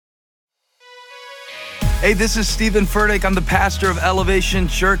Hey, this is Stephen Furtick. I'm the pastor of Elevation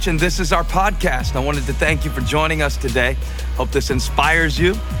Church, and this is our podcast. I wanted to thank you for joining us today. Hope this inspires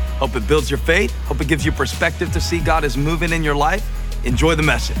you. Hope it builds your faith. Hope it gives you perspective to see God is moving in your life. Enjoy the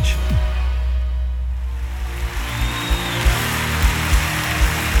message.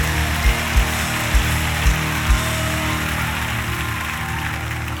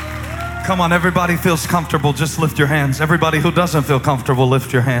 Come on, everybody feels comfortable, just lift your hands. Everybody who doesn't feel comfortable,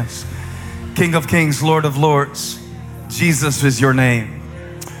 lift your hands. King of Kings, Lord of Lords, Jesus is your name.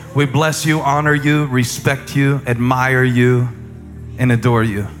 We bless you, honor you, respect you, admire you, and adore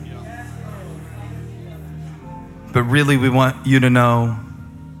you. But really, we want you to know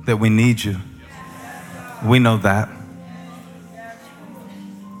that we need you. We know that.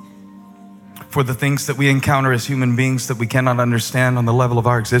 For the things that we encounter as human beings that we cannot understand on the level of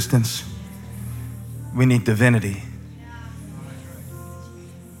our existence, we need divinity.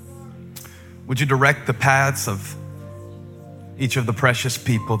 Would you direct the paths of each of the precious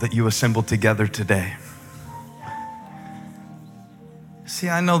people that you assembled together today? See,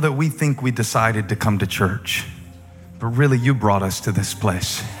 I know that we think we decided to come to church, but really you brought us to this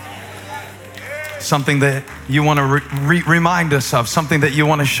place. Something that you want to remind us of, something that you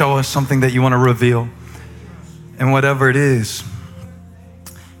want to show us, something that you want to reveal. And whatever it is,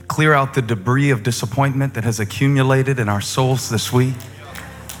 clear out the debris of disappointment that has accumulated in our souls this week.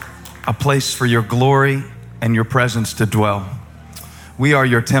 A place for your glory and your presence to dwell. We are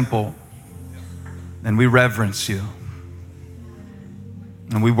your temple, and we reverence you,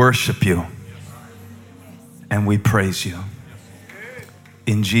 and we worship you, and we praise you.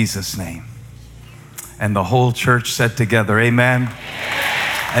 In Jesus' name. And the whole church said together, amen.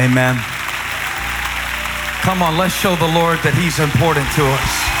 Amen. Come on, let's show the Lord that He's important to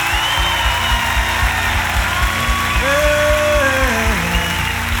us.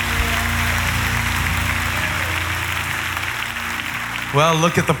 Well,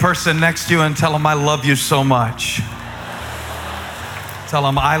 look at the person next to you and tell them, I love you so much. Tell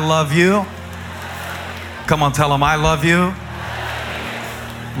them, I love you. Come on, tell them, I love you.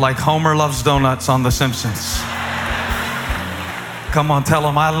 Like Homer loves donuts on The Simpsons. Come on, tell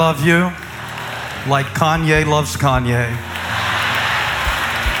them, I love you. Like Kanye loves Kanye.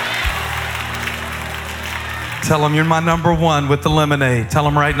 Tell them, you're my number one with the lemonade. Tell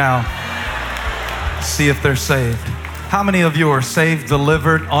them right now. See if they're saved. How many of you are saved,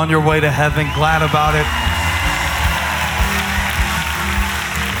 delivered, on your way to heaven, glad about it?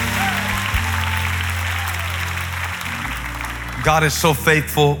 God is so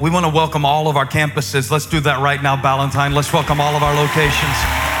faithful. We want to welcome all of our campuses. Let's do that right now, Ballantyne. Let's welcome all of our locations.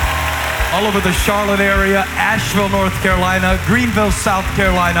 All over the Charlotte area, Asheville, North Carolina, Greenville, South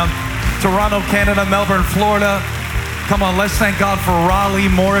Carolina, Toronto, Canada, Melbourne, Florida. Come on, let's thank God for Raleigh,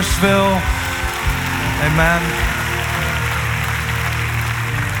 Morrisville. Amen.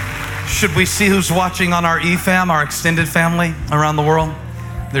 Should we see who's watching on our eFam, our extended family around the world?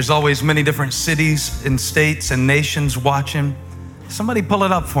 There's always many different cities and states and nations watching. Somebody pull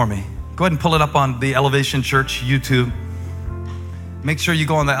it up for me. Go ahead and pull it up on the Elevation Church YouTube. Make sure you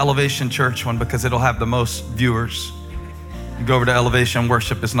go on the Elevation Church one because it'll have the most viewers. You go over to Elevation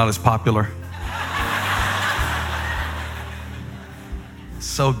Worship, it's not as popular.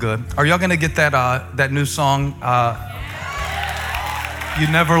 So good. Are y'all gonna get that new song, You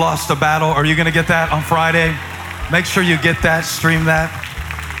Never Lost a Battle? Are you gonna get that on Friday? Make sure you get that, stream that.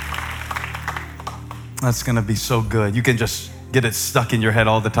 That's gonna be so good. You can just get it stuck in your head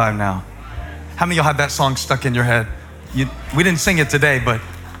all the time now. How many of y'all have that song stuck in your head? We didn't sing it today, but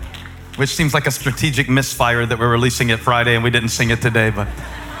which seems like a strategic misfire that we're releasing it Friday and we didn't sing it today, but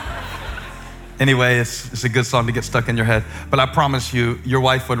anyway, it's a good song to get stuck in your head. But I promise you, your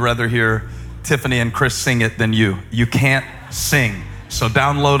wife would rather hear Tiffany and Chris sing it than you. You can't sing. So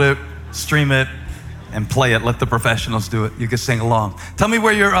download it, stream it, and play it. Let the professionals do it. You can sing along. Tell me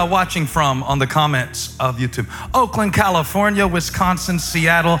where you're watching from on the comments of YouTube. Oakland, California, Wisconsin,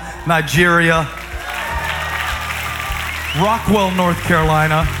 Seattle, Nigeria, Rockwell, North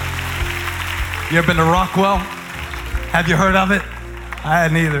Carolina. You ever been to Rockwell? Have you heard of it? I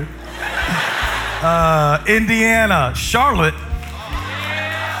hadn't either. Indiana, Charlotte.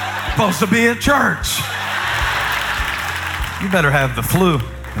 Supposed to be at church. You better have the flu,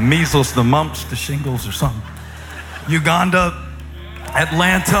 the measles, the mumps, the shingles or something. Uganda,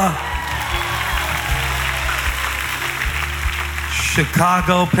 Atlanta,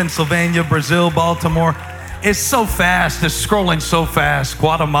 Chicago, Pennsylvania, Brazil, Baltimore. It's so fast, it's scrolling so fast.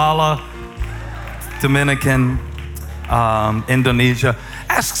 Guatemala, Dominican, Indonesia.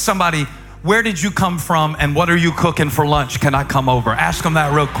 Ask somebody, where did you come from and what are you cooking for lunch? Can I come over? Ask them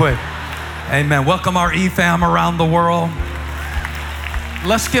that real quick. Amen. Welcome our E-fam around the world.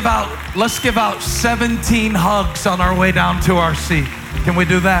 Let's give out 17 hugs on our way down to our seat. Can we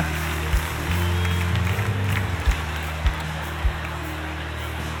do that?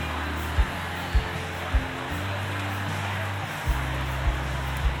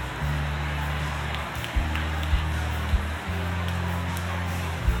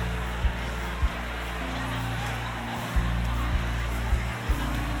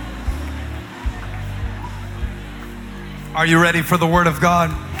 Are you ready for the Word of God?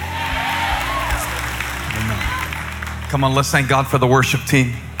 Amen. Come on, let's thank God for the worship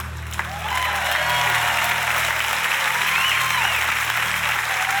team.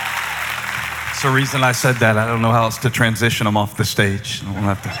 It's the reason I said that. I don't know how else to transition them off the stage. I won't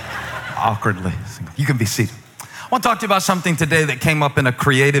have to awkwardly. You can be seated. I want to talk to you about something today that came up in a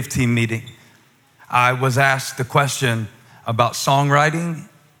creative team meeting. I was asked the question about songwriting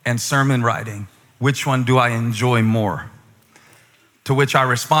and sermon writing. Which one do I enjoy more? To which I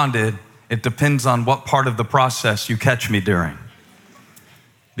responded, it depends on what part of the process you catch me during.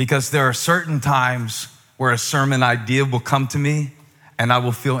 Because there are certain times where a sermon idea will come to me and I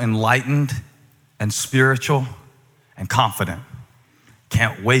will feel enlightened and spiritual and confident.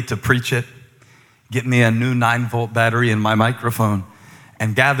 Can't wait to preach it, get me a new 9-volt battery in my microphone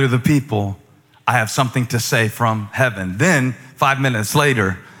and gather the people. I have something to say from heaven. Then 5 minutes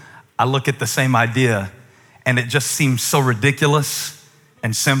later, I look at the same idea and it just seems so ridiculous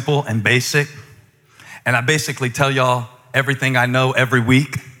and simple and basic. And I basically tell y'all everything I know every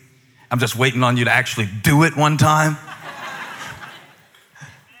week. I'm just waiting on you to actually do it one time.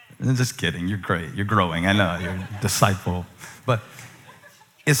 I'm just kidding, you're great, you're growing, I know, you're a disciple. But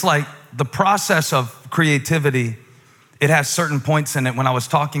it's like the process of creativity, it has certain points in it. When I was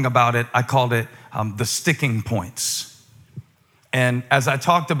talking about it, I called it the sticking points. And as I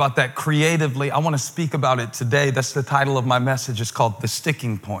talked about that creatively, I want to speak about it today. That's the title of my message. It's called The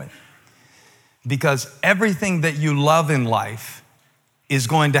Sticking Point. Because everything that you love in life is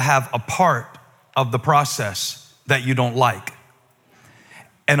going to have a part of the process that you don't like,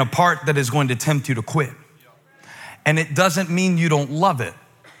 and a part that is going to tempt you to quit. And it doesn't mean you don't love it.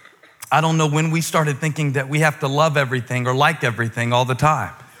 I don't know when we started thinking that we have to love everything or like everything all the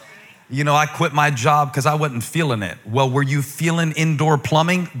time. You know, I quit my job because I wasn't feeling it. Well, were you feeling indoor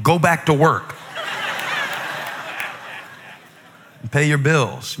plumbing? Go back to work. Pay your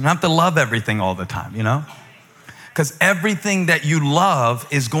bills. You don't have to love everything all the time, you know? Because everything that you love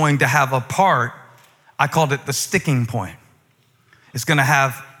is going to have a part, I called it the sticking point. It's going to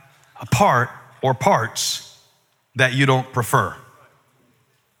have a part or parts that you don't prefer.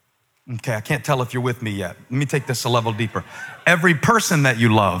 Okay, I can't tell if you're with me yet. Let me take this a level deeper. Every person that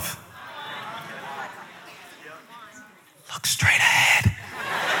you love, look straight ahead,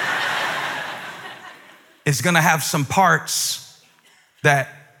 is going to have some parts that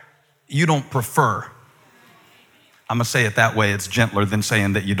you don't prefer. I'm going to say it that way. It's gentler than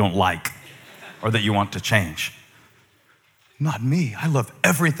saying that you don't like or that you want to change. Not me. I love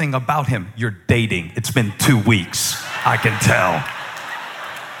everything about him. You're dating. It's been 2 weeks. I can tell.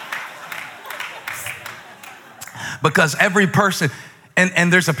 Because every person,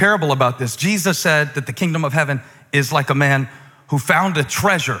 and there's a parable about this. Jesus said that the kingdom of heaven is like a man who found a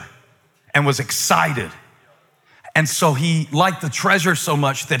treasure and was excited. And so he liked the treasure so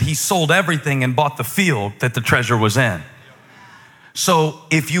much that he sold everything and bought the field that the treasure was in. So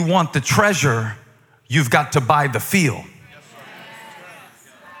if you want the treasure, you've got to buy the field.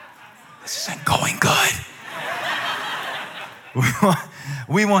 This isn't going good.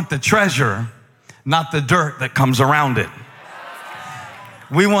 We want the treasure, not the dirt that comes around it.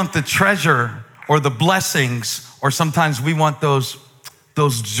 We want the treasure or the blessings, or sometimes we want those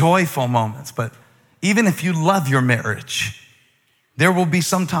joyful moments. But even if you love your marriage, there will be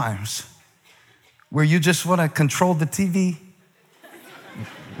some times where you just want to control the TV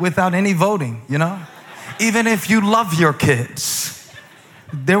without any voting, you know? Even if you love your kids,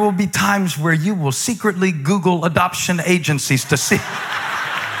 there will be times where you will secretly Google adoption agencies to see.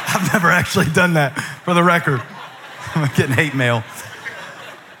 I've never actually done that, for the record. I'm getting hate mail.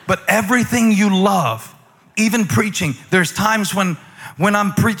 But everything you love, even preaching, there's times when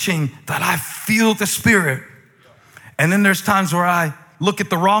I'm preaching that I feel the Spirit. And then there's times where I look at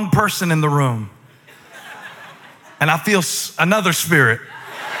the wrong person in the room and I feel another spirit,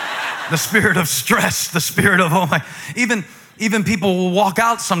 the spirit of stress, the spirit of, oh my, even people will walk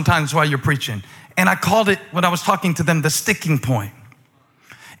out sometimes while you're preaching. And I called it, when I was talking to them, the sticking point.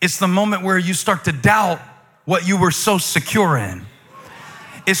 It's the moment where you start to doubt what you were so secure in.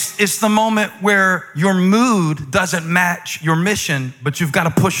 It's the moment where your mood doesn't match your mission, but you've got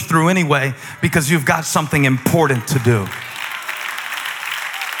to push through anyway because you've got something important to do.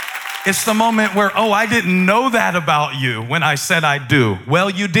 It's the moment where, oh, I didn't know that about you when I said I do. Well,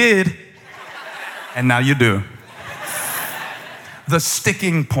 you did, and now you do. The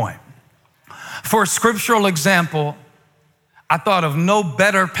sticking point. For a scriptural example, I thought of no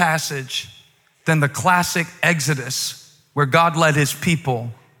better passage than the classic Exodus, where God led his people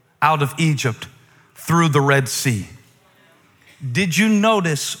out of Egypt through the Red Sea. Did you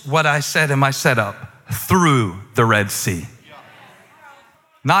notice what I said in my setup? Through the Red Sea.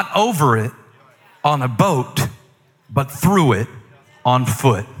 Not over it on a boat, but through it on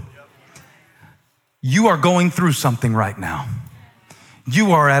foot. You are going through something right now.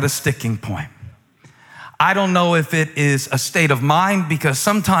 You are at a sticking point. I don't know if it is a state of mind, because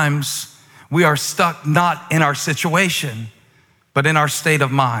sometimes we are stuck not in our situation, but in our state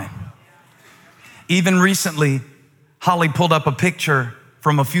of mind. Even recently, Holly pulled up a picture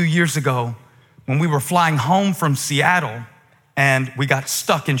from a few years ago when we were flying home from Seattle and we got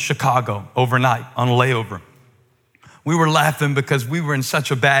stuck in Chicago overnight on a layover. We were laughing because we were in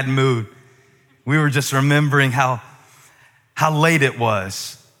such a bad mood. We were just remembering how late it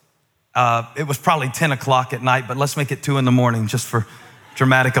was. It was probably 10 o'clock at night, but let's make it 2 a.m. just for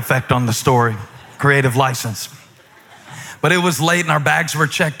dramatic effect on the story, creative license. But it was late and our bags were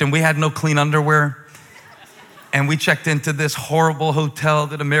checked and we had no clean underwear. And we checked into this horrible hotel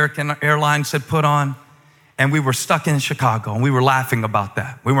that American Airlines had put on. And we were stuck in Chicago and we were laughing about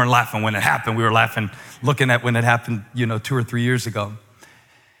that. We weren't laughing when it happened. We were laughing looking at when it happened, 2 or 3 years ago.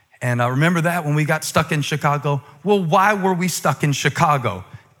 And I remember that when we got stuck in Chicago. Well, why were we stuck in Chicago?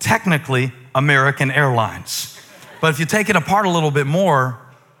 Technically, American Airlines. But if you take it apart a little bit more,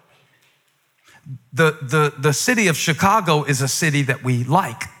 the city of Chicago is a city that we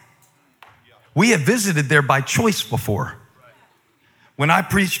like. We have visited there by choice before. When I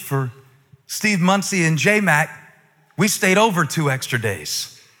preached for Steve Muncie and J-Mac, we stayed over 2 extra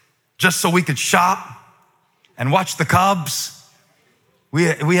days just so we could shop and watch the Cubs. We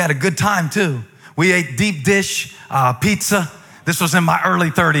had a good time too. We ate deep dish pizza. This was in my early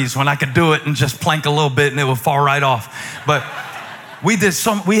 30s when I could do it and just plank a little bit and it would fall right off. But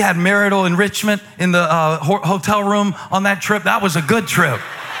we had marital enrichment in the hotel room on that trip. That was a good trip.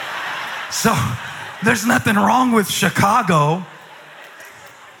 So there's nothing wrong with Chicago.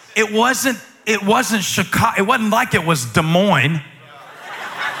 It wasn't Chicago. It wasn't like it was Des Moines.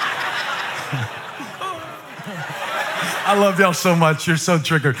 I love y'all so much. You're so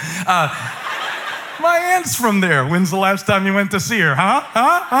triggered. My aunt's from there. When's the last time you went to see her?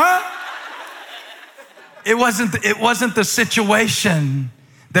 Huh? It wasn't the situation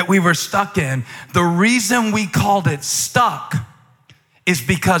that we were stuck in. The reason we called it stuck is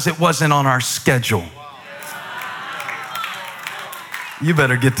because it wasn't on our schedule. You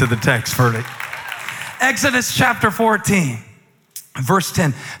better get to the text, Verdict. Exodus chapter 14, verse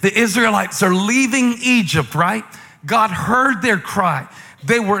 10. The Israelites are leaving Egypt, right? God heard their cry.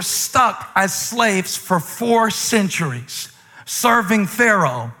 They were stuck as slaves for 4 centuries, serving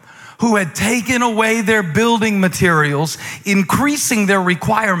Pharaoh, who had taken away their building materials, increasing their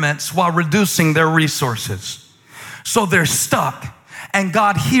requirements while reducing their resources. So they're stuck, and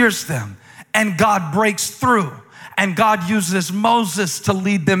God hears them, and God breaks through, and God uses Moses to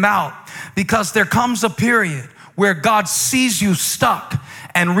lead them out, because there comes a period where God sees you stuck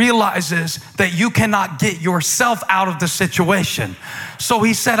and realizes that you cannot get yourself out of the situation. So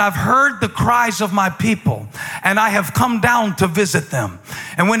he said, I've heard the cries of my people and I have come down to visit them.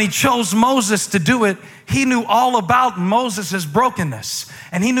 And when he chose Moses to do it, he knew all about Moses' brokenness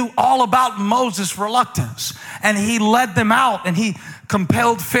and he knew all about Moses' reluctance. And he led them out and he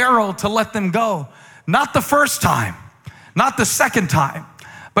compelled Pharaoh to let them go. Not the first time, not the second time,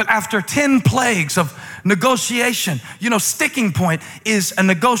 but after 10 plagues of negotiation. Sticking point is a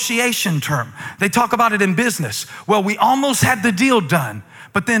negotiation term. They talk about it in business. Well, we almost had the deal done,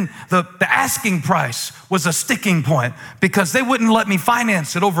 but then the asking price was a sticking point because they wouldn't let me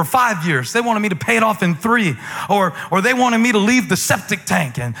finance it over 5 years. They wanted me to pay it off in 3, or they wanted me to leave the septic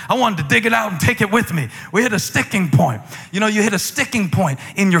tank and I wanted to dig it out and take it with me. We hit a sticking point. You hit a sticking point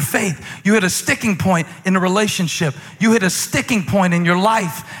in your faith. You hit a sticking point in a relationship. You hit a sticking point in your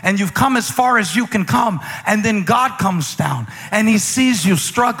life and you've come as far as you can come. And then God comes down and he sees you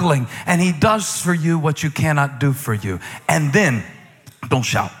struggling and he does for you what you cannot do for you. And then, don't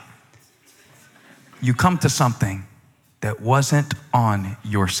shout, you come to something that wasn't on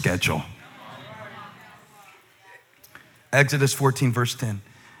your schedule. Exodus 14, verse 10.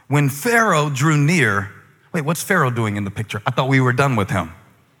 When Pharaoh drew near, wait, what's Pharaoh doing in the picture? I thought we were done with him.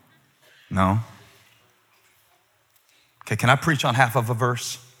 No? Okay, can I preach on half of a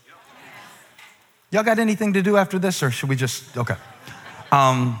verse? Y'all got anything to do after this, or should we just, okay.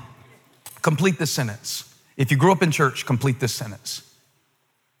 Complete this sentence. If you grew up in church, complete this sentence.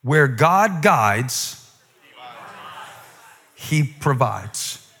 Where God guides, He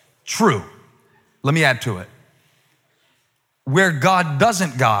provides. True. Let me add to it. Where God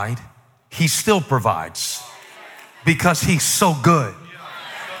doesn't guide, He still provides because He's so good.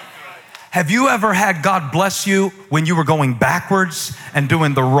 Have you ever had God bless you when you were going backwards and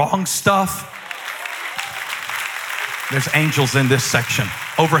doing the wrong stuff? There's angels in this section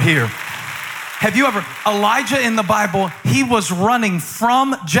over here. Have you ever, Elijah in the Bible, he was running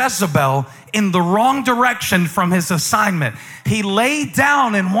from Jezebel in the wrong direction from his assignment. He laid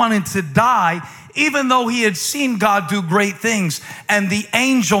down and wanted to die, even though he had seen God do great things, and the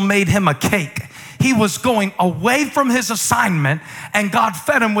angel made him a cake. He was going away from his assignment, and God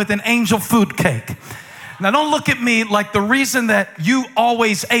fed him with an angel food cake. Now, don't look at me like the reason that you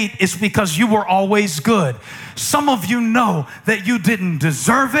always ate is because you were always good. Some of you know that you didn't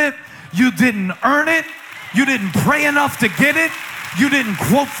deserve it. You didn't earn it. You didn't pray enough to get it. You didn't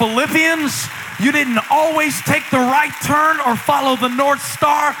quote Philippians. You didn't always take the right turn or follow the North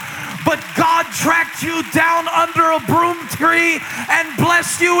Star. But God tracked you down under a broom tree and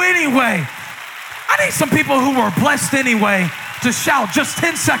blessed you anyway. I need some people who were blessed anyway to shout just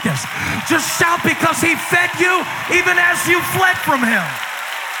 10 seconds. Just shout because He fed you even as you fled from Him.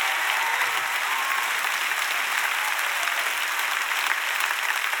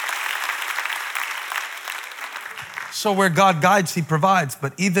 So where God guides, He provides.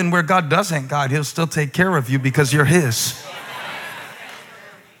 But even where God doesn't guide, He'll still take care of you because you're His.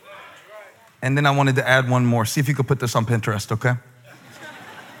 And then I wanted to add one more. See if you could put this on Pinterest, okay?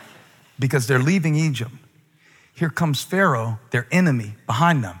 Because they're leaving Egypt. Here comes Pharaoh, their enemy,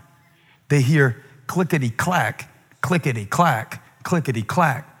 behind them. They hear clickety-clack, clickety-clack,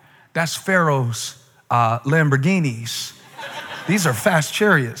 clickety-clack. That's Pharaoh's Lamborghinis. These are fast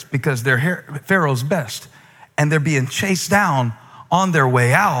chariots because they're Pharaoh's best. And they're being chased down on their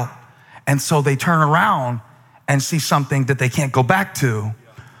way out. And so they turn around and see something that they can't go back to,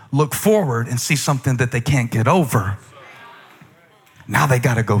 look forward and see something that they can't get over. Now they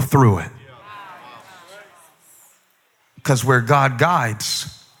got to go through it. Because where God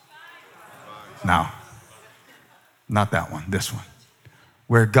guides, no, not that one, this one.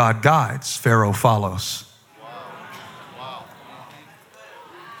 Where God guides, Pharaoh follows.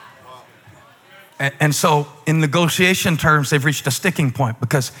 And so in negotiation terms, they've reached a sticking point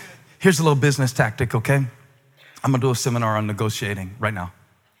because here's a little business tactic, okay? I'm gonna do a seminar on negotiating right now.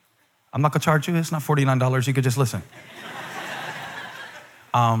 I'm not gonna charge you, it's not $49, you could just listen.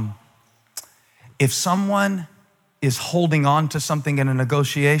 If someone is holding on to something in a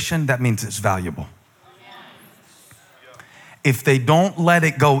negotiation, that means it's valuable. If they don't let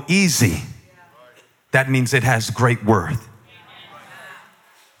it go easy, that means it has great worth.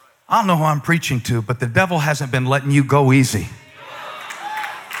 I don't know who I'm preaching to, but the devil hasn't been letting you go easy.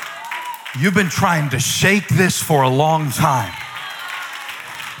 You've been trying to shake this for a long time.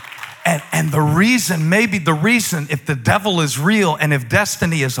 And the reason, maybe the reason, if the devil is real and if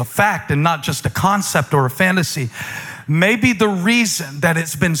destiny is a fact and not just a concept or a fantasy, maybe the reason that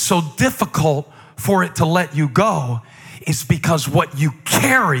it's been so difficult for it to let you go is because what you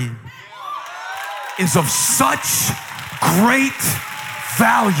carry is of such great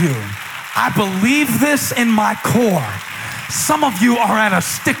value. I believe this in my core. Some of you are at a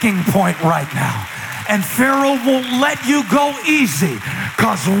sticking point right now, and Pharaoh won't let you go easy,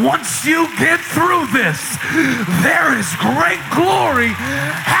 because once you get through this, there is great glory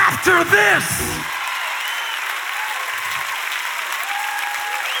after this.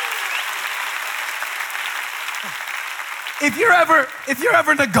 If you're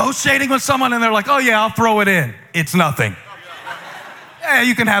ever negotiating with someone and they're like, oh yeah, I'll throw it in, it's nothing. Yeah,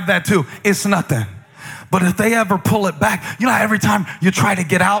 you can have that too. It's nothing. But if they ever pull it back, you know how every time you try to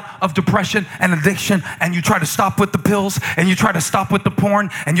get out of depression and addiction and you try to stop with the pills and you try to stop with the porn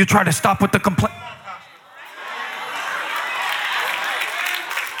and you try to stop with the complaint.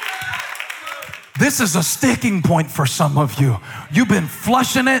 This is a sticking point for some of you. You've been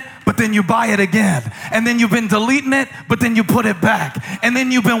flushing it, but then you buy it again. And then you've been deleting it, but then you put it back. And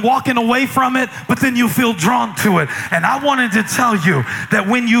then you've been walking away from it, but then you feel drawn to it. And I wanted to tell you that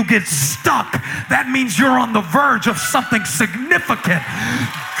when you get stuck, that means you're on the verge of something significant.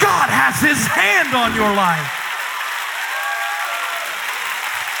 God has His hand on your life.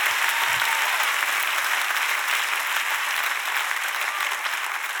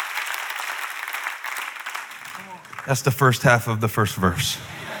 That's the first half of the first verse.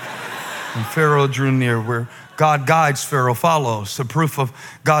 And Pharaoh drew near. Where God guides, Pharaoh follows. The proof of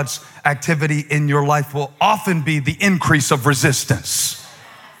God's activity in your life will often be the increase of resistance.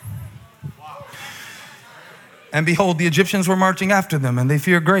 And behold, the Egyptians were marching after them, and they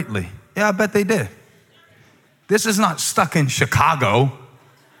feared greatly. Yeah, I bet they did. This is not stuck in Chicago.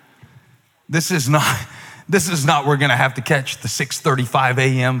 This is not we're going to have to catch the 6:35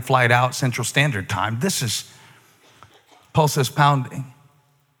 a.m. flight out Central Standard Time. This is pulses pounding,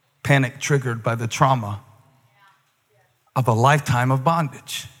 panic triggered by the trauma of a lifetime of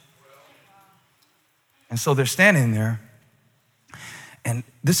bondage. And so they're standing there, and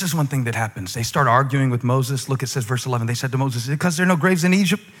this is one thing that happens. They start arguing with Moses. Look, it says verse 11. They said to Moses, because there are no graves in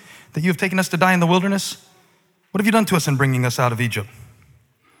Egypt that you have taken us to die in the wilderness? What have you done to us in bringing us out of Egypt?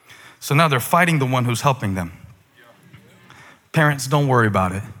 So now they're fighting the one who's helping them. Parents, don't worry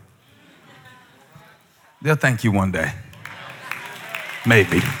about it. They'll thank you one day.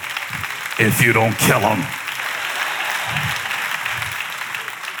 Maybe, if you don't kill them.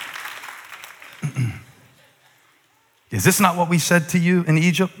 Is this not what we said to you in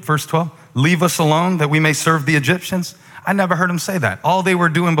Egypt? Verse 12, leave us alone that we may serve the Egyptians. I never heard them say that. All they were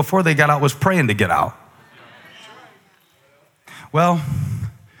doing before they got out was praying to get out. Well,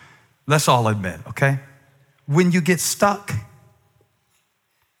 let's all admit, okay? When you get stuck,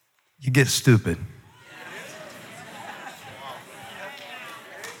 you get stupid.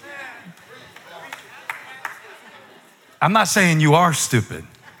 I'm not saying you are stupid,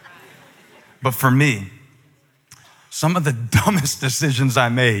 but for me, some of the dumbest decisions I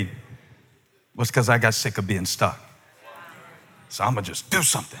made was because I got sick of being stuck. So I'm gonna just do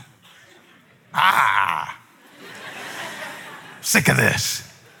something. Sick of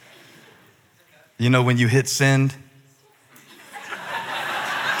this. You know when you hit send?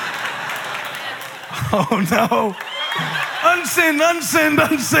 Oh no. Unsend.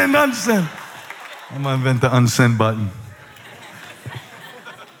 I'm gonna invent the unsend button.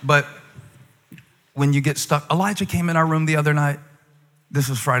 But when you get stuck, Elijah came in our room the other night. This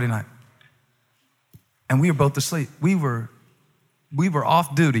was Friday night. And we were both asleep. We were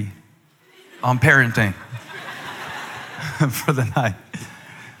off duty on parenting for the night.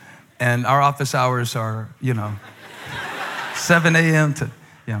 And our office hours are, 7 a.m. to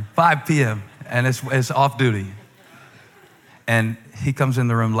 5 p.m. And it's off duty. And he comes in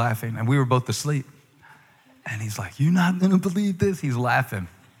the room laughing, and we were both asleep. And he's like, you're not gonna believe this. He's laughing.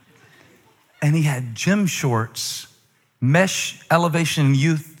 And he had gym shorts, mesh Elevation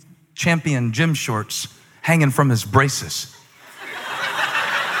Youth Champion gym shorts hanging from his braces.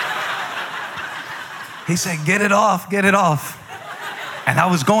 He said, get it off. And I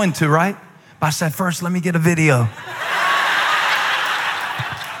was going to, right? But I said, first, let me get a video.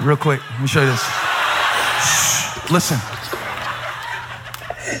 Real quick, let me show you this. Shh, listen.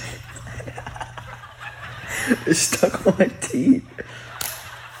 It's stuck on my teeth.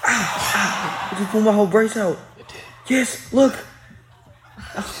 I just pulled my whole brace out. It did. Yes, look.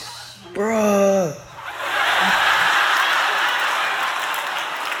 Bruh.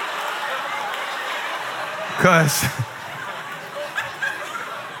 Because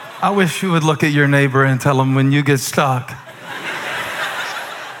I wish you would look at your neighbor and tell him when you get stuck,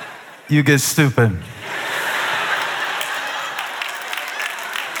 you get stupid.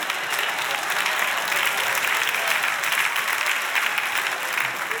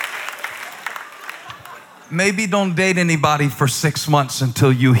 Maybe don't date anybody for 6 months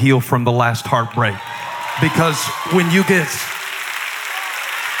until you heal from the last heartbreak. Because when you get,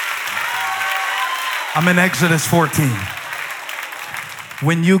 I'm in Exodus 14.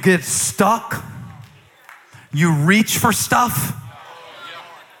 When you get stuck, you reach for stuff.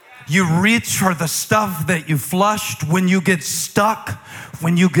 You reach for the stuff that you flushed. When you get stuck,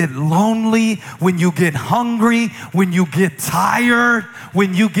 when you get lonely, when you get hungry, when you get tired,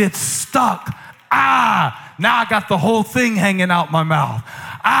 when you get stuck, now I got the whole thing hanging out my mouth.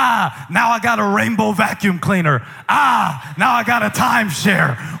 Now I got a rainbow vacuum cleaner. Now I got a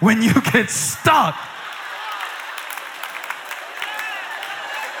timeshare. When you get stuck,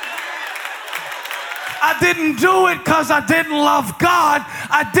 I didn't do it because I didn't love God.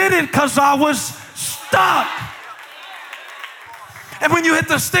 I did it because I was stuck. And when you hit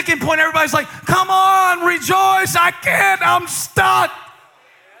the sticking point, everybody's like, come on, rejoice. I can't, I'm stuck.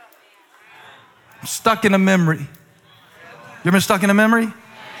 I'm stuck in a memory. You ever been stuck in a memory?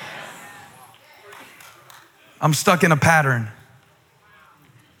 I'm stuck in a pattern.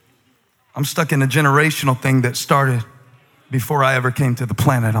 I'm stuck in a generational thing that started before I ever came to the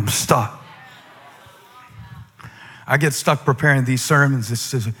planet. I'm stuck. I get stuck preparing these sermons.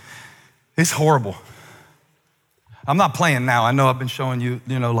 It's horrible. I'm not playing now. I know I've been showing you,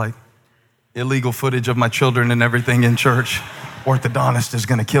 illegal footage of my children and everything in church. Orthodontist is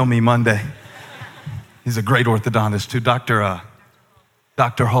gonna kill me Monday. He's a great orthodontist too, Dr.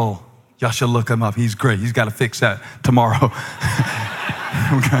 Hull. Y'all should look him up. He's great. He's got to fix that tomorrow.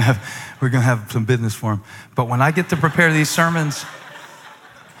 we're gonna have some business for him. But when I get to prepare these sermons,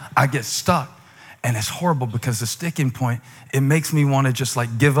 I get stuck. And it's horrible because the sticking point, it makes me want to just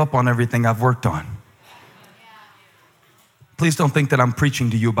like give up on everything I've worked on. Please don't think that I'm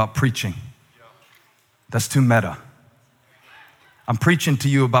preaching to you about preaching. That's too meta. I'm preaching to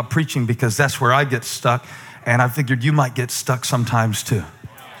you about preaching because that's where I get stuck, and I figured you might get stuck sometimes too.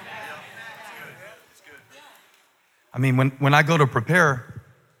 I mean, when I go to prepare,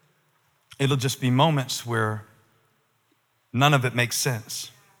 it'll just be moments where none of it makes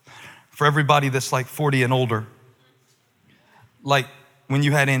sense. For everybody that's like 40 and older, like when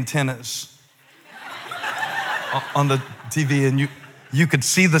you had antennas on the TV and you could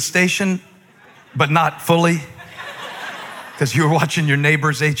see the station, but not fully, because you were watching your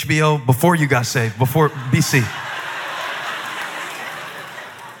neighbor's HBO before you got saved, before BC.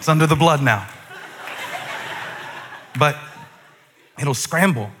 It's under the blood now. But it'll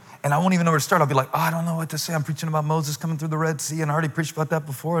scramble. And I won't even know where to start. I'll be like, I don't know what to say. I'm preaching about Moses coming through the Red Sea, and I already preached about that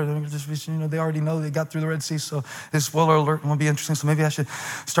before. They already know they got through the Red Sea, so this spoiler alert won't be interesting. So maybe I should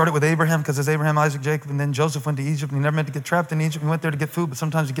start it with Abraham, because it's Abraham, Isaac, Jacob, and then Joseph went to Egypt, and he never meant to get trapped in Egypt. He went there to get food, but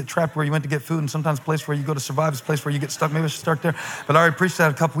sometimes you get trapped where you went to get food, and sometimes the place where you go to survive is a place where you get stuck. Maybe I should start there. But I already preached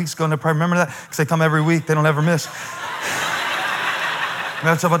that a couple weeks ago, and I probably remember that, because they come every week. They don't ever miss. Maybe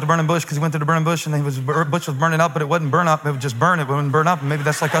I'll talk about the burning bush, because he went to the burning bush and the bush was burning up, but it wasn't burn up. It would just burn. It wouldn't burn up. And maybe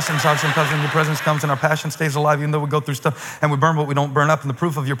that's like us inside. Sometimes when your presence comes and our passion stays alive, even though we go through stuff and we burn, but we don't burn up. And the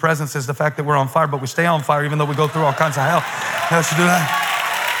proof of your presence is the fact that we're on fire, but we stay on fire even though we go through all kinds of hell. Maybe I should do that.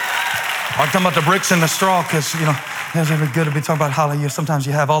 I'm talking about the bricks and the straw, because, it's really good to be talking about how sometimes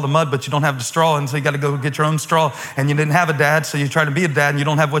you have all the mud, but you don't have the straw, and so you got to go get your own straw, and you didn't have a dad, so you try to be a dad, and you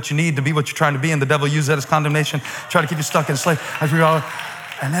don't have what you need to be what you're trying to be, and the devil uses that as condemnation, try to keep you stuck in slave.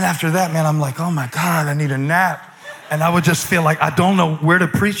 And then after that, man, I'm like, oh my God, I need a nap. And I would just feel like I don't know where to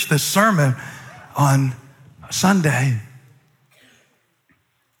preach this sermon on Sunday.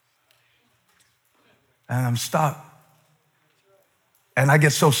 And I'm stuck. And I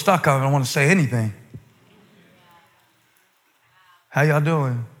get so stuck, I don't want to say anything. How y'all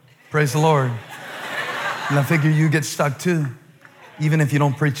doing? Praise the Lord. And I figure you get stuck too. Even if you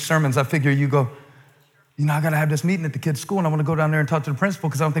don't preach sermons, I figure you go, I got to have this meeting at the kid's school, and I want to go down there and talk to the principal,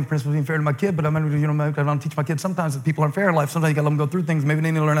 because I don't think the principal's being fair to my kid, but I don't teach my kids sometimes that people aren't fair in life. Sometimes you got to let them go through things. Maybe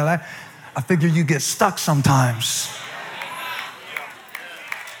they need to learn how that. I figure you get stuck sometimes.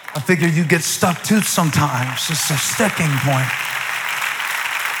 I figure you get stuck too sometimes. It's a sticking point.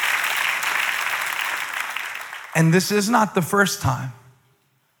 And this is not the first time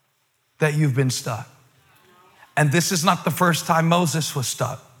that you've been stuck. And this is not the first time Moses was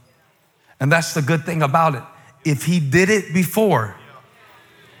stuck. And that's the good thing about it. If he did it before,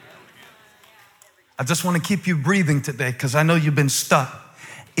 I just want to keep you breathing today, because I know you've been stuck.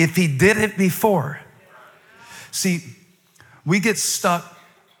 If he did it before, see, we get stuck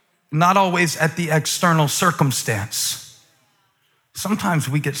not always at the external circumstance. Sometimes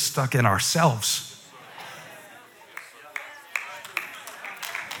we get stuck in ourselves.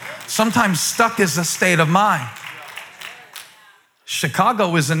 Sometimes stuck is a state of mind.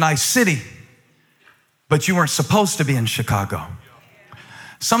 Chicago is a nice city, but you weren't supposed to be in Chicago.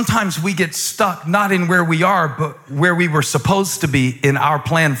 Sometimes we get stuck not in where we are, but where we were supposed to be in our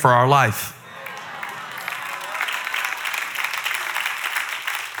plan for our life.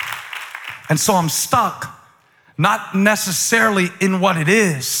 And so I'm stuck, not necessarily in what it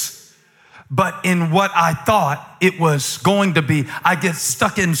is, but in what I thought it was going to be. I get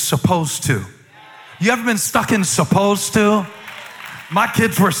stuck in supposed to. You ever been stuck in supposed to? My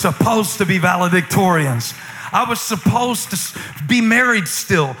kids were supposed to be valedictorians. I was supposed to be married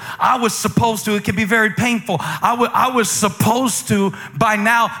still. I was supposed to, it can be very painful. I was supposed to, by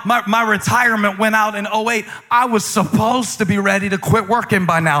now, my retirement went out in 2008. I was supposed to be ready to quit working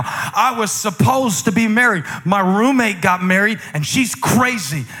by now. I was supposed to be married. My roommate got married, and she's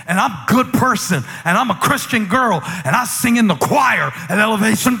crazy, and I'm a good person, and I'm a Christian girl, and I sing in the choir at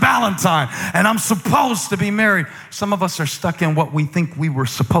Elevation Valentine, and I'm supposed to be married. Some of us are stuck in what we think we were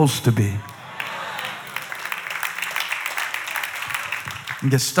supposed to be. And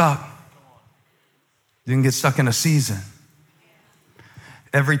get stuck. You can get stuck in a season.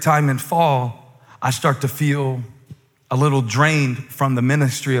 Every time in fall, I start to feel a little drained from the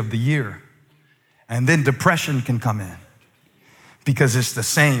ministry of the year. And then depression can come in, because it's the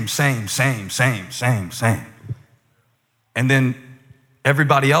same. And then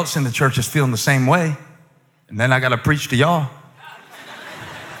everybody else in the church is feeling the same way. And then I got to preach to y'all.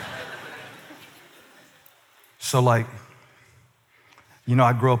 So like, you know,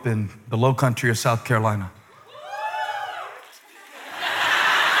 I grew up in the low country of South Carolina.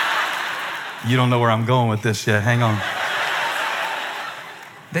 You don't know where I'm going with this yet, hang on.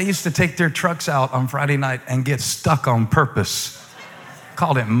 They used to take their trucks out on Friday night and get stuck on purpose.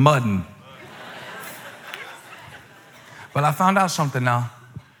 Called it mudding. But I found out something now.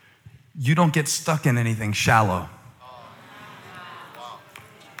 You don't get stuck in anything shallow.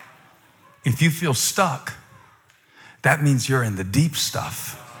 If you feel stuck, that means you're in the deep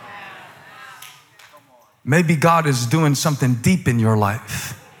stuff. Maybe God is doing something deep in your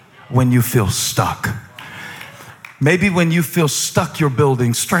life when you feel stuck. Maybe when you feel stuck, you're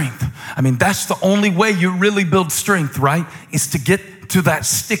building strength. I mean, that's the only way you really build strength, right? Is to get to that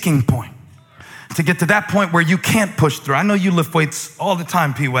sticking point. To get to that point where you can't push through. I know you lift weights all the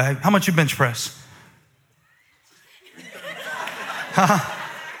time, P-Wag. How much you bench press?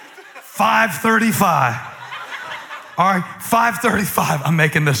 535. All right, 535. I'm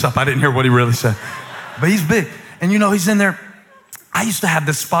making this up. I didn't hear what he really said. But he's big. And you know, he's in there. I used to have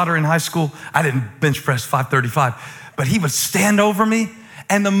this spotter in high school. I didn't bench press 535, but he would stand over me.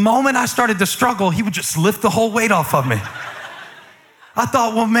 And the moment I started to struggle, he would just lift the whole weight off of me. I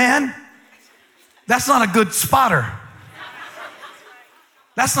thought, well, man, that's not a good spotter.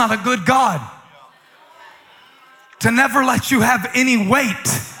 That's not a good God. To never let you have any weight.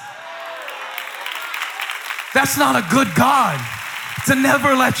 That's not a good God. To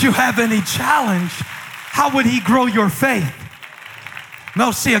never let you have any challenge. How would he grow your faith?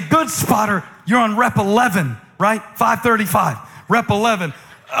 No, see, a good spotter, you're on rep 11, right? 535, rep 11.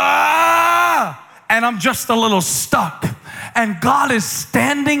 And I'm just a little stuck. And God is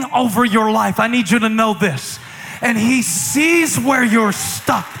standing over your life. I need you to know this. And he sees where you're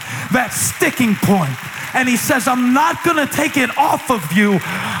stuck, that sticking point. And he says, I'm not gonna take it off of you.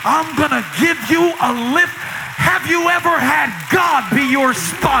 I'm gonna give you a lift. Have you ever had God be your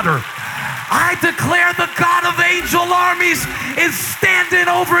spotter? I declare the God of angel armies is standing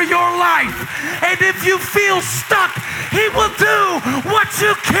over your life. And if you feel stuck, he will do what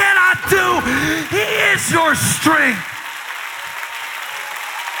you cannot do. He is your strength.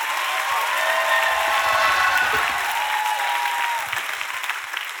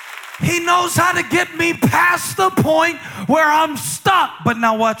 He knows how to get me past the point where I'm stuck. But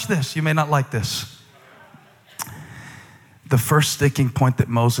now watch this. You may not like this. The first sticking point that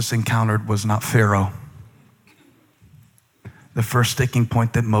Moses encountered was not Pharaoh. The first sticking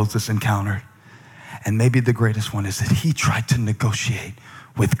point that Moses encountered, and maybe the greatest one, is that he tried to negotiate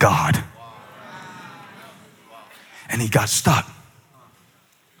with God. And he got stuck.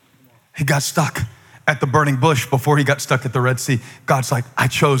 He got stuck at the burning bush before he got stuck at the Red Sea. God's like, I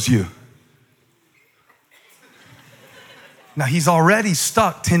chose you. Now he's already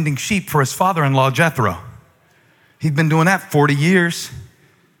stuck tending sheep for his father-in-law, Jethro. He'd been doing that 40 years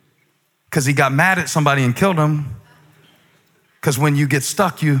because he got mad at somebody and killed him. Because when you get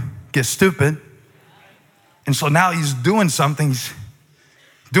stuck, you get stupid. And so now he's doing something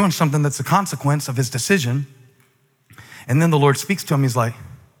that's a consequence of his decision. And then the Lord speaks to him. He's like,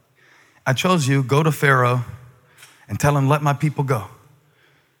 I chose you. Go to Pharaoh and tell him, let my people go.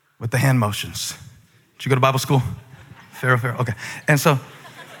 With the hand motions. Did you go to Bible school? Pharaoh. Okay. And so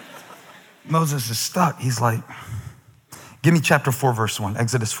Moses is stuck. He's like, give me chapter 4, verse 1,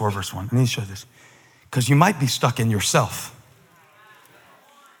 Exodus 4, verse 1. I need to show this. Because you might be stuck in yourself.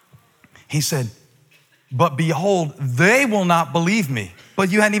 He said, but behold, they will not believe me.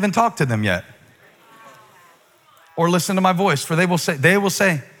 But you hadn't even talked to them yet. Or listen to my voice, for they will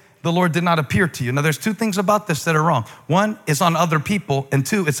say, the Lord did not appear to you. Now there's two things about this that are wrong. One is on other people, and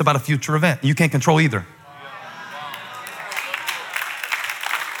two, it's about a future event. You can't control either.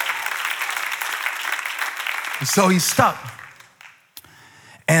 So he's stuck.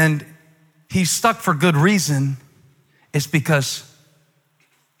 And he's stuck for good reason. It's because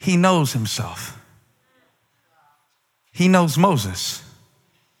he knows himself. He knows Moses.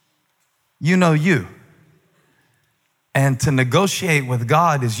 You know you. And to negotiate with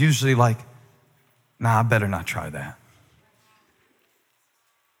God is usually like, nah, I better not try that.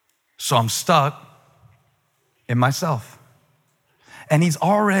 So I'm stuck in myself. And he's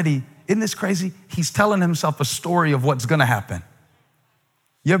already, isn't this crazy? He's telling himself a story of what's gonna happen.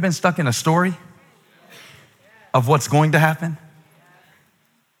 You ever been stuck in a story of what's going to happen?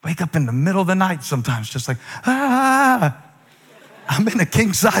 Wake up in the middle of the night sometimes, just like, I'm in a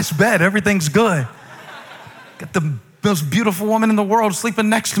king-size bed, everything's good. Got the most beautiful woman in the world sleeping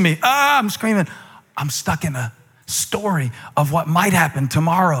next to me. I'm screaming. I'm stuck in a story of what might happen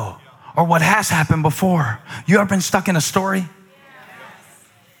tomorrow or what has happened before. You ever been stuck in a story?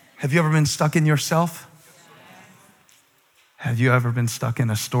 Have you ever been stuck in yourself? Have you ever been stuck in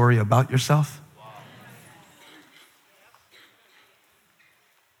a story about yourself?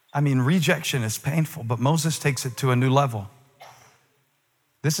 I mean, rejection is painful, but Moses takes it to a new level.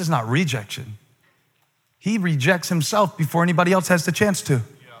 This is not rejection. He rejects himself before anybody else has the chance to.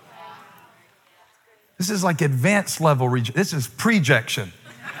 This is like advanced level rejection. This is prejection.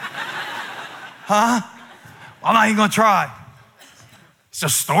 Huh? I'm not even gonna try. It's the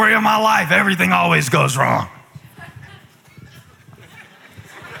story of my life. Everything always goes wrong.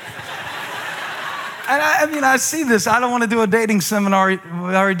 And I see this. I don't want to do a dating seminar. We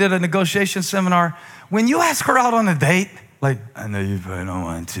already did a negotiation seminar. When you ask her out on a date, like, I know you probably don't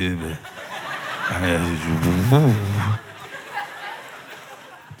want to, but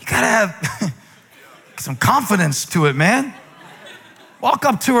you gotta have some confidence to it, man. Walk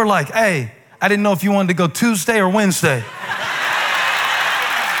up to her like, hey, I didn't know if you wanted to go Tuesday or Wednesday.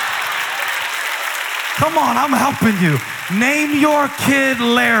 Come on, I'm helping you. Name your kid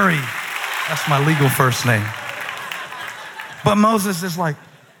Larry. That's my legal first name. But Moses is like,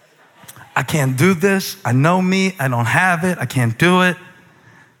 I can't do this. I know me. I don't have it. I can't do it.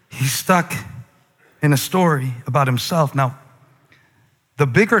 He's stuck in a story about himself. Now, the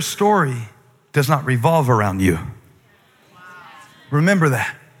bigger story does not revolve around you. Remember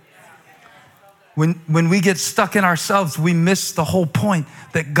that. When we get stuck in ourselves, we miss the whole point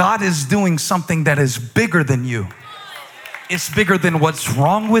that God is doing something that is bigger than you. It's bigger than what's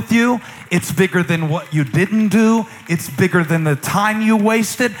wrong with you. It's bigger than what you didn't do. It's bigger than the time you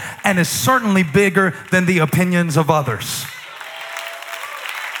wasted. And it's certainly bigger than the opinions of others.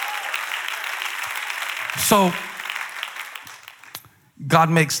 So God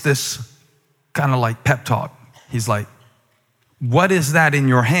makes this kind of like pep talk. He's like, what is that in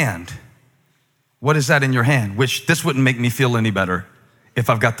your hand? What is that in your hand? Which this wouldn't make me feel any better if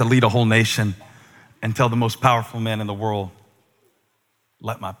I've got to lead a whole nation and tell the most powerful man in the world,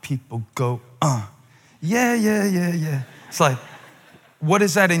 let my people go. Yeah. It's like, what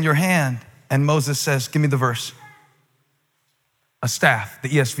is that in your hand? And Moses says, give me the verse. A staff. The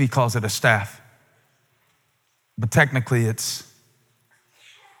ESV calls it a staff. But technically it's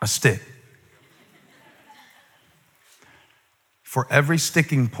a stick. For every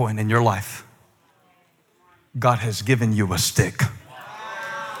sticking point in your life, God has given you a stick.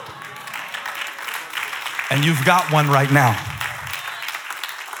 And you've got one right now.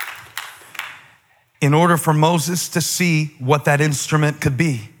 In order for Moses to see what that instrument could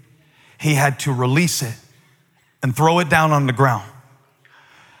be, he had to release it and throw it down on the ground.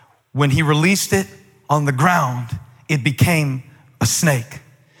 When he released it on the ground, it became a snake.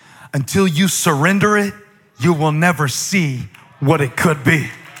 Until you surrender it, you will never see what it could be.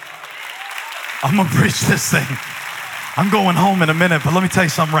 I'm gonna preach this thing. I'm going home in a minute, but let me tell you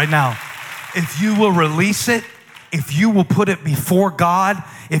something right now. If you will release it, if you will put it before God,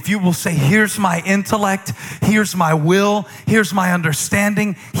 if you will say, here's my intellect, here's my will, here's my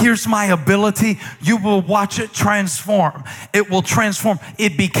understanding, here's my ability, you will watch it transform. It will transform.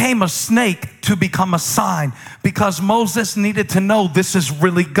 It became a snake to become a sign because Moses needed to know this is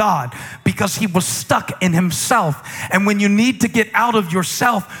really God because he was stuck in himself. And when you need to get out of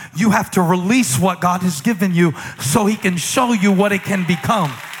yourself, you have to release what God has given you so he can show you what it can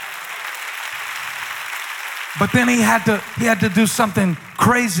become. But then he had to do something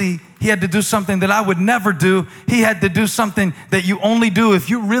crazy. He had to do something that I would never do. He had to do something that you only do if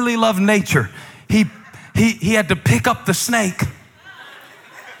you really love nature. He had to pick up the snake.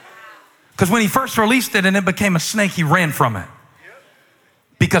 Because when he first released it and it became a snake, he ran from it.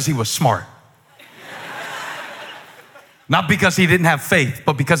 Because he was smart. Not because he didn't have faith,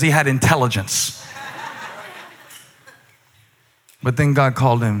 but because he had intelligence. But then God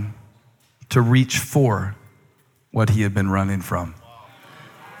called him to reach for what he had been running from.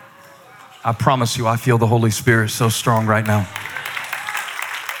 I promise you, I feel the Holy Spirit so strong right now.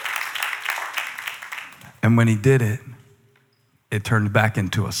 And when he did it, it turned back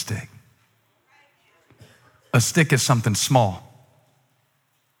into a stick. A stick is something small,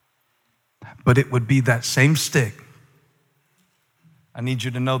 but it would be that same stick. I need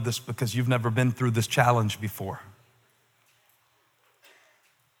you to know this because you've never been through this challenge before.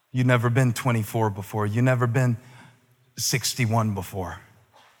 You've never been 24 before. You've never been 61 before.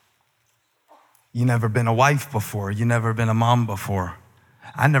 You've never been a wife before. You've never been a mom before.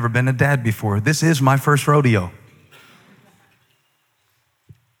 I've never been a dad before. This is my first rodeo.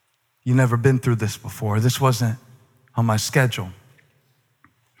 You've never been through this before. This wasn't on my schedule.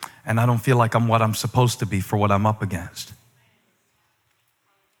 and I don't feel like I'm what I'm supposed to be for what I'm up against.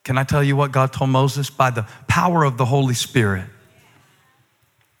 Can I tell you what God told Moses? By the power of the Holy Spirit,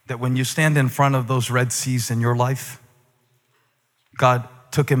 that when you stand in front of those Red Seas in your life, God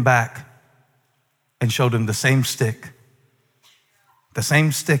took him back and showed him the same stick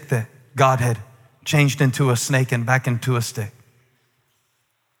that God had changed into a snake and back into a stick.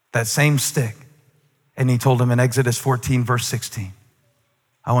 That same stick. And he told him in Exodus 14, verse 16,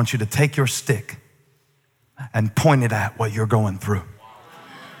 I want you to take your stick and point it at what you're going through.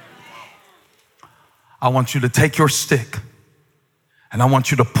 I want you to take your stick and I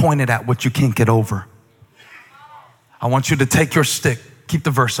want you to point it at what you can't get over. I want you to take your stick, keep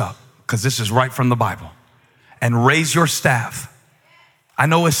the verse up, because this is right from the Bible, and raise your staff. I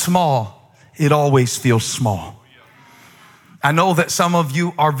know it's small, it always feels small. I know that some of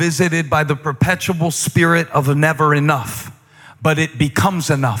you are visited by the perpetual spirit of never enough, but it becomes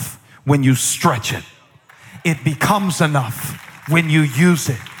enough when you stretch it. It becomes enough when you use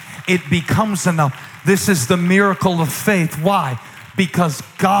it. It becomes enough. This is the miracle of faith. Why? Because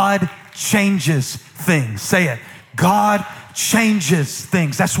God changes things. Say it. God changes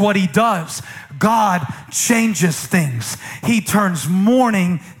things. That's what he does. God changes things. He turns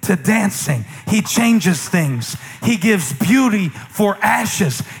mourning to dancing. He changes things. He gives beauty for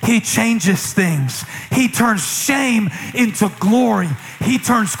ashes. He changes things. He turns shame into glory. He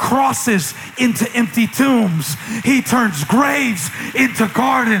turns crosses into empty tombs. He turns graves into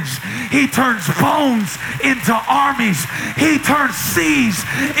gardens. He turns bones into armies. He turns seas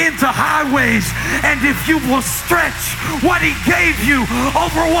into highways. And if you will stretch what he gave you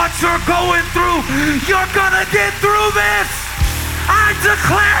over what you're going through, you're gonna get through this. I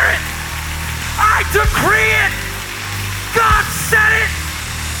declare it. I decree it. God said it.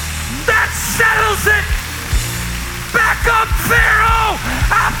 That settles it. Back up, Pharaoh.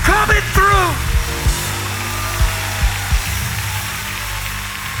 I'm coming through.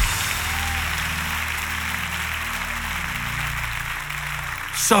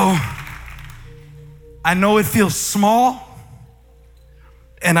 So, I know it feels small.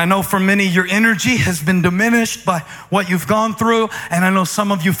 And I know for many, your energy has been diminished by what you've gone through. And I know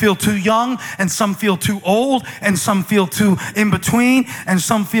some of you feel too young, and some feel too old, and some feel too in between, and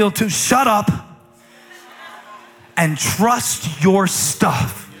some feel too shut up and trust your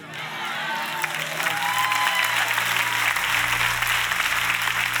stuff.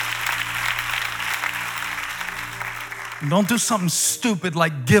 Don't do something stupid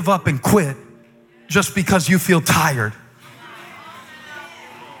like give up and quit just because you feel tired.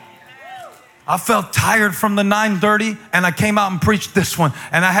 I felt tired from the 9:30 and I came out and preached this one,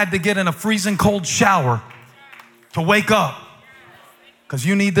 and I had to get in a freezing cold shower to wake up, because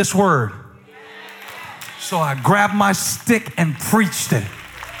you need this word. So I grabbed my stick and preached it,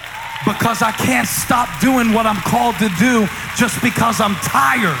 because I can't stop doing what I'm called to do just because I'm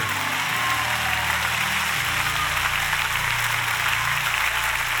tired.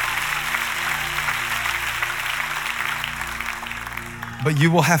 But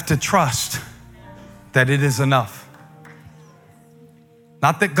you will have to trust that it is enough.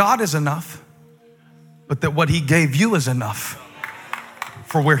 Not that God is enough, but that what he gave you is enough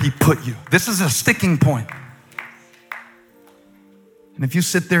for where he put you. This is a sticking point. And if you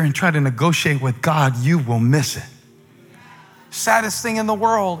sit there and try to negotiate with God, you will miss it. Saddest thing in the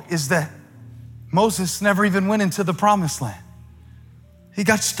world is that Moses never even went into the promised land. He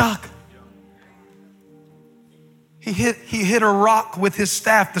got stuck. He hit a rock with his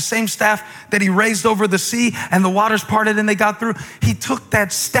staff, the same staff that he raised over the sea and the waters parted and they got through. He took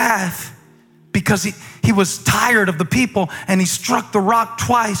that staff because he was tired of the people, and he struck the rock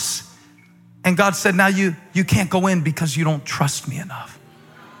twice. And God said, now you can't go in because you don't trust me enough.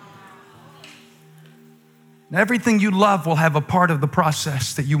 Now, everything you love will have a part of the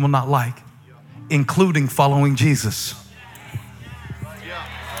process that you will not like, including following Jesus.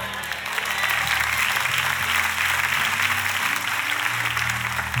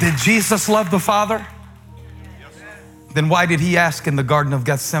 Did Jesus love the Father? Then why did he ask in the Garden of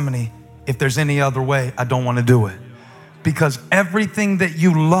Gethsemane, if there's any other way, I don't want to do it? Because everything that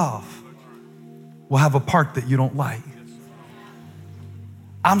you love will have a part that you don't like.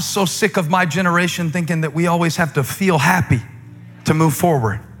 I'm so sick of my generation thinking that we always have to feel happy to move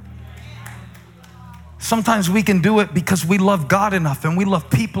forward. Sometimes we can do it because we love God enough and we love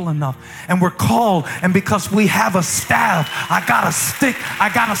people enough and we're called, and because we have a staff, I gotta stick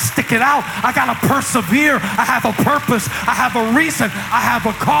it out. I gotta persevere. I have a purpose. I have a reason. I have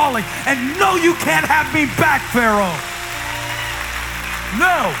a calling. And no, you can't have me back, Pharaoh.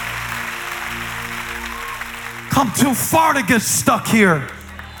 No. Come too far to get stuck here.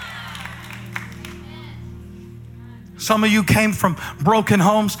 Some of you came from broken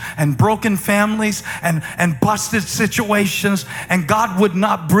homes and broken families and busted situations, and God would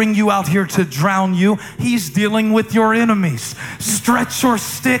not bring you out here to drown you. He's dealing with your enemies. Stretch your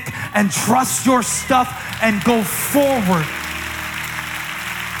stick and trust your stuff and go forward.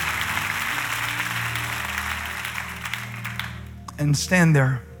 And stand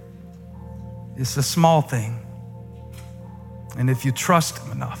there. It's a small thing. And if you trust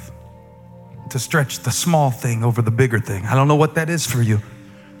Him enough to stretch the small thing over the bigger thing, I don't know what that is for you.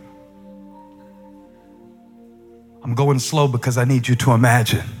 I'm going slow because I need you to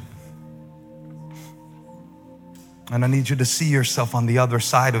imagine. And I need you to see yourself on the other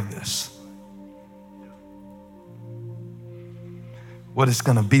side of this. What it's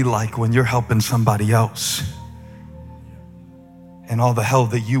going to be like when you're helping somebody else. And all the hell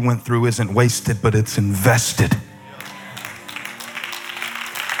that you went through isn't wasted, but it's invested.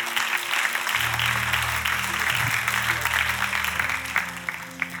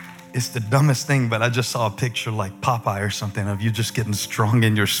 It's the dumbest thing, but I just saw a picture like Popeye or something of you just getting strong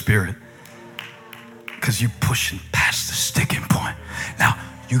in your spirit because you're pushing past the sticking point. Now,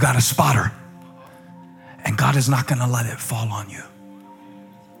 you got a spotter, and God is not going to let it fall on you.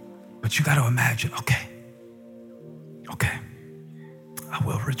 But you got to imagine, okay, I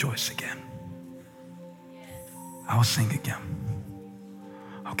will rejoice again. I will sing again.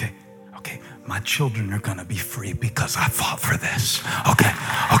 Okay, my children are gonna be free because I fought for this. Okay,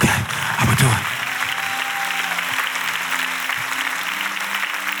 I will do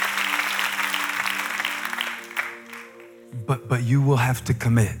it. But you will have to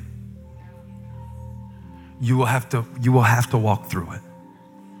commit. You will have to walk through it.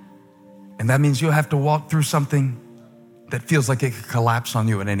 And that means you'll have to walk through something that feels like it could collapse on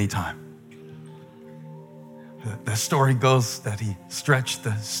you at any time. The story goes that he stretched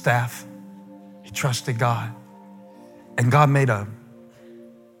the staff, he trusted God, and God made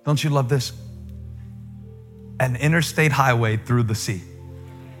don't you love this? An interstate highway through the sea.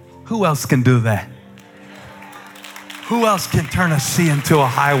 Who else can do that? Who else can turn a sea into a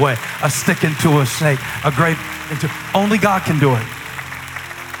highway, a stick into a snake, a grape into, only God can do it.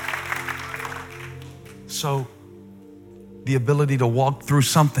 So, the ability to walk through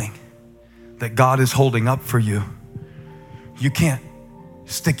something that God is holding up for you. You can't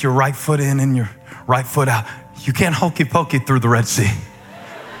stick your right foot in and your right foot out. You can't hokey pokey through the Red Sea.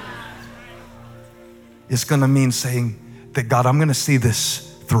 It's gonna mean saying that, God, I'm gonna see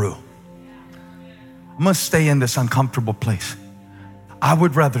this through. I'm gonna stay in this uncomfortable place. I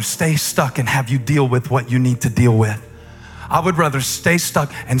would rather stay stuck and have you deal with what you need to deal with. I would rather stay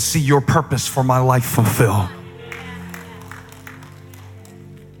stuck and see your purpose for my life fulfilled.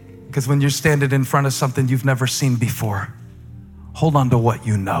 Because when you're standing in front of something you've never seen before, hold on to what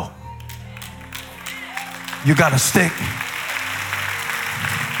you know. You got a stick.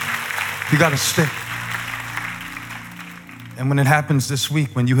 You got a stick. And when it happens this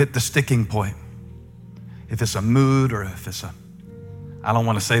week, when you hit the sticking point, if it's a mood or if it's I don't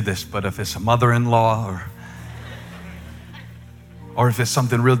want to say this, but if it's a mother-in-law or if it's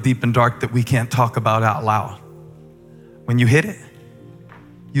something real deep and dark that we can't talk about out loud, when you hit it,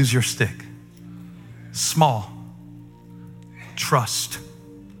 use your stick. Small. Trust.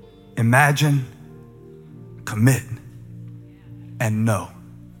 Imagine. Commit. And know.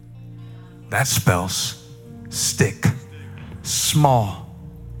 That spells stick. Small.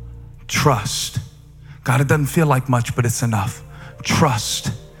 Trust. God, it doesn't feel like much, but it's enough.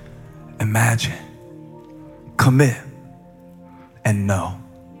 Trust. Imagine. Commit. And know.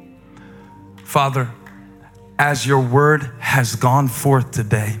 Father, as your word has gone forth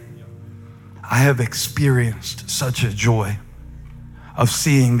today, I have experienced such a joy of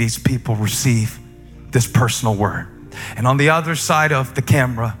seeing these people receive this personal word. And on the other side of the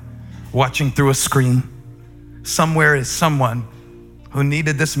camera, watching through a screen, somewhere is someone who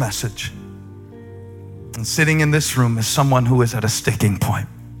needed this message. And sitting in this room is someone who is at a sticking point.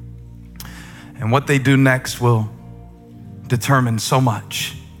 And what they do next will determine so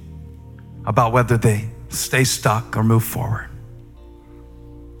much about whether they stay stuck or move forward.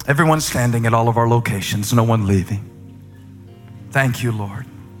 Everyone's standing at all of our locations, no one leaving. Thank you, Lord.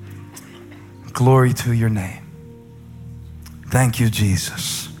 Glory to your name. Thank you,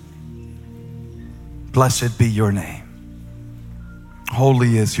 Jesus. Blessed be your name.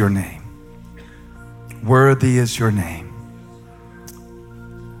 Holy is your name. Worthy is your name.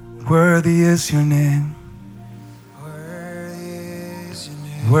 Worthy is your name.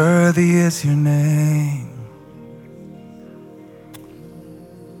 Worthy is your name.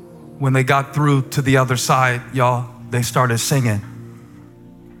 When they got through to the other side, y'all, they started singing.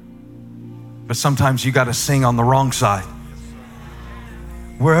 but sometimes you got to sing on the wrong side.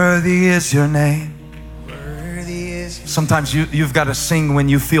 Worthy is your name. Sometimes you've got to sing when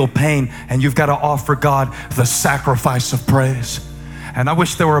you feel pain, and you've got to offer God the sacrifice of praise. And I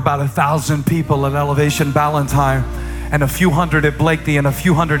wish there were about 1,000 people at Elevation Ballantyne and a few hundred at Blakely and a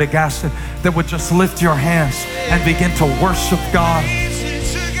few hundred at Gaston that would just lift your hands and begin to worship God.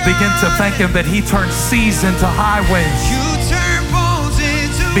 Begin to thank Him that He turns seas into highways.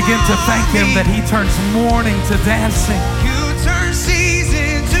 Begin to thank Him that He turns mourning to dancing.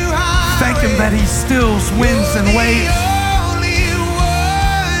 Thank Him that He stills winds and waves.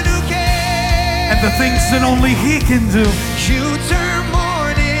 And the things that only He can do.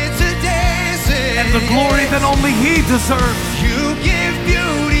 And the glory that only He deserves.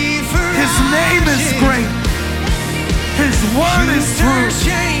 His name is great. His word is true.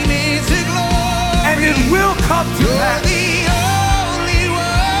 And it will come to pass.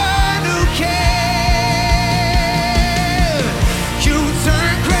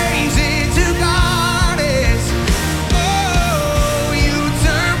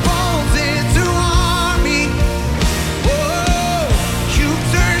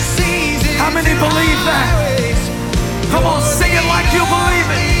 Believe that. Come on, sing it like you believe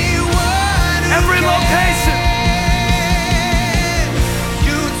it. Every location.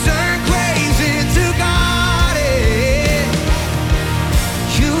 You turn crazy into goddess.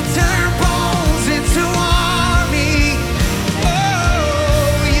 You turn bones into army.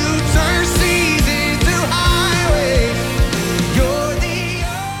 Oh, you turn seas into highways. You're the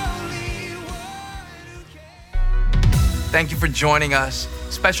only one who can. Thank you for joining us.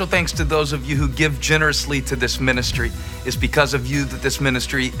 Special thanks to those of you who give generously to this ministry. It's because of you that this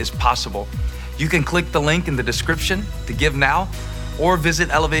ministry is possible. You can click the link in the description to give now, or visit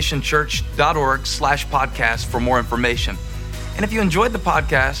elevationchurch.org/podcast for more information. And if you enjoyed the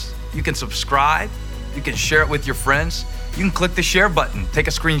podcast, you can subscribe, you can share it with your friends, you can click the share button, take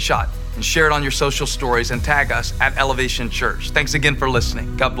a screenshot, and share it on your social stories and tag us at Elevation Church. Thanks again for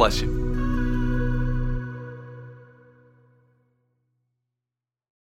listening. God bless you.